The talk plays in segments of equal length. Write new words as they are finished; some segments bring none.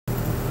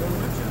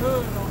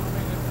hood on, I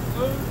mean, if it's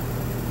loose,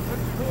 put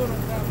your hood on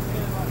top of the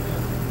head like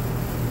this.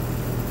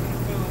 And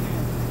fill it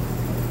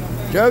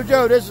in.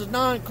 JoJo, this is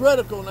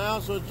non-critical now,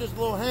 so it's just a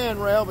little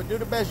handrail, but do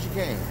the best you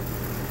can.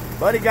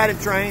 Buddy got him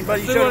trained.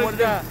 Buddy, you showed him what to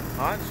do. All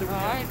right, so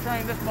I ain't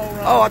trained this mold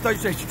run. Oh, I thought you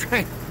said you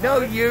trained.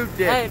 No, you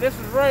did. Hey, this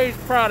is Ray's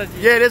prodigy.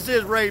 Yeah, this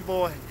is Ray,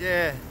 boy.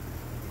 Yeah.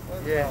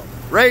 Yeah.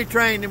 Ray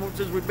trained him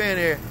since we've been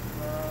here.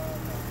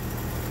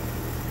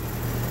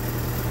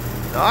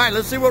 All right,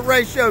 let's see what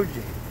Ray showed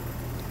you.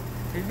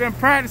 He's been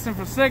practicing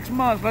for 6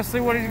 months. Let's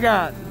see what he's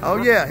got. Oh,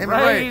 yeah, him and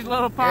Ray. Ray's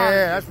little prodigy.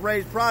 Yeah, that's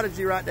Ray's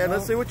prodigy right there.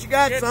 Let's see what you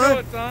got, Get son. to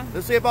it, son.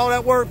 Let's see if all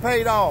that work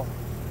paid off.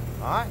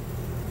 All right.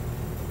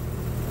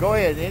 Go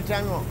ahead,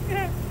 anytime you want.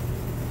 Yeah.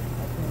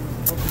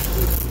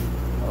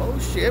 Oh,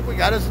 shit, we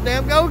got us a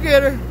damn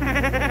go-getter.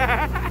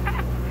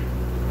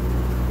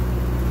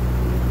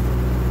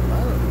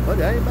 Oh,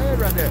 that ain't bad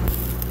right there.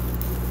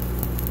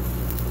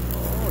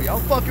 Oh, y'all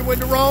fucking with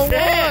the wrong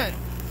one.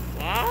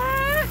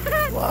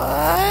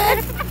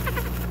 What?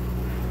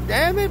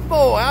 Damn it,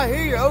 boy. I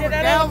hear you. Over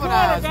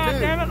galvanized,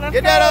 dude.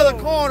 Get that other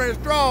corner. It's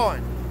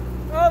drawing.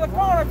 Other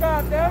corner,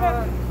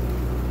 goddammit.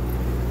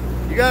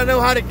 You gotta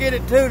know how to get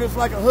it too. Just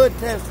like a hood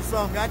test or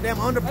something. Goddamn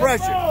under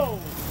pressure.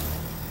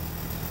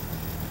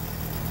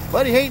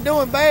 Buddy, he ain't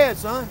doing bad,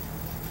 son.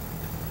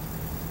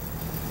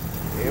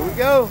 Here we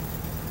go.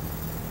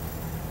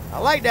 I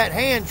like that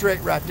hand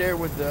trick right there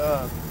with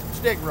the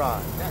stick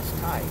rod. That's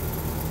tight.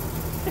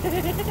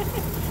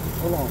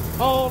 Hold on.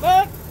 Hold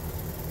it.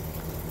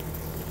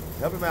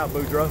 Help him out,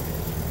 Boudreaux.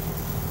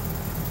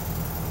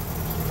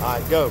 All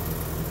right, go.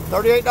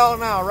 $38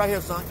 an hour right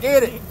here, son.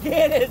 Get it.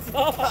 Get it,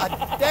 son.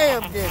 God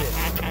damn, get it.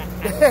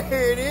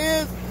 There it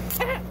is.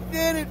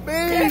 Get it,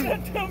 baby. Get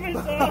it to me,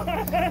 son.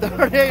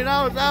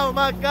 $38 an hour,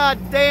 my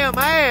goddamn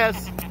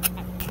ass.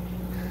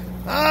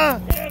 Huh?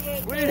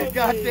 We need a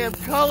goddamn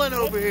culling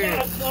over here.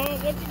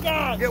 What you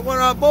got? Get one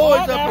of our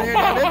boys up in here.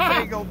 Now, this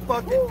ain't gonna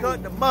fucking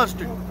cut the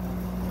mustard.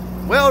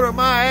 Welder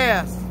my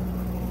ass.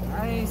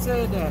 I ain't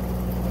said that.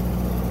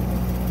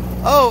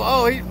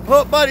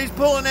 Oh, buddy's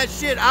pulling that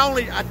shit.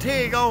 I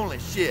TIG only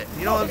shit.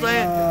 You know what I'm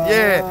saying?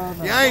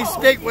 Yeah. I ain't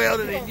stick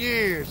welded in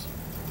years.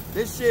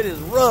 This shit is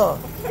rough.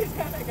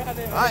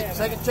 All right,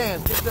 second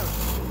chance. Get them.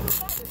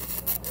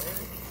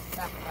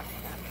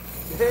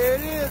 There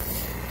it is.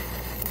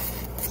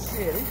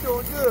 Shit, he's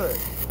doing good.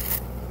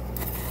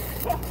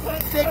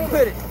 Stick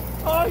with it.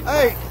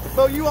 Hey,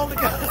 so you on the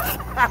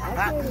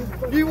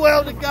you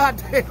weld the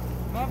goddamn.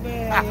 My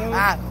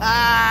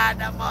bad,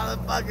 that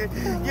motherfucker.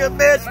 You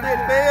missed it,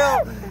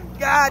 Bill.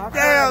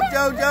 Goddamn,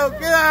 JoJo.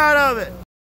 Get out of it.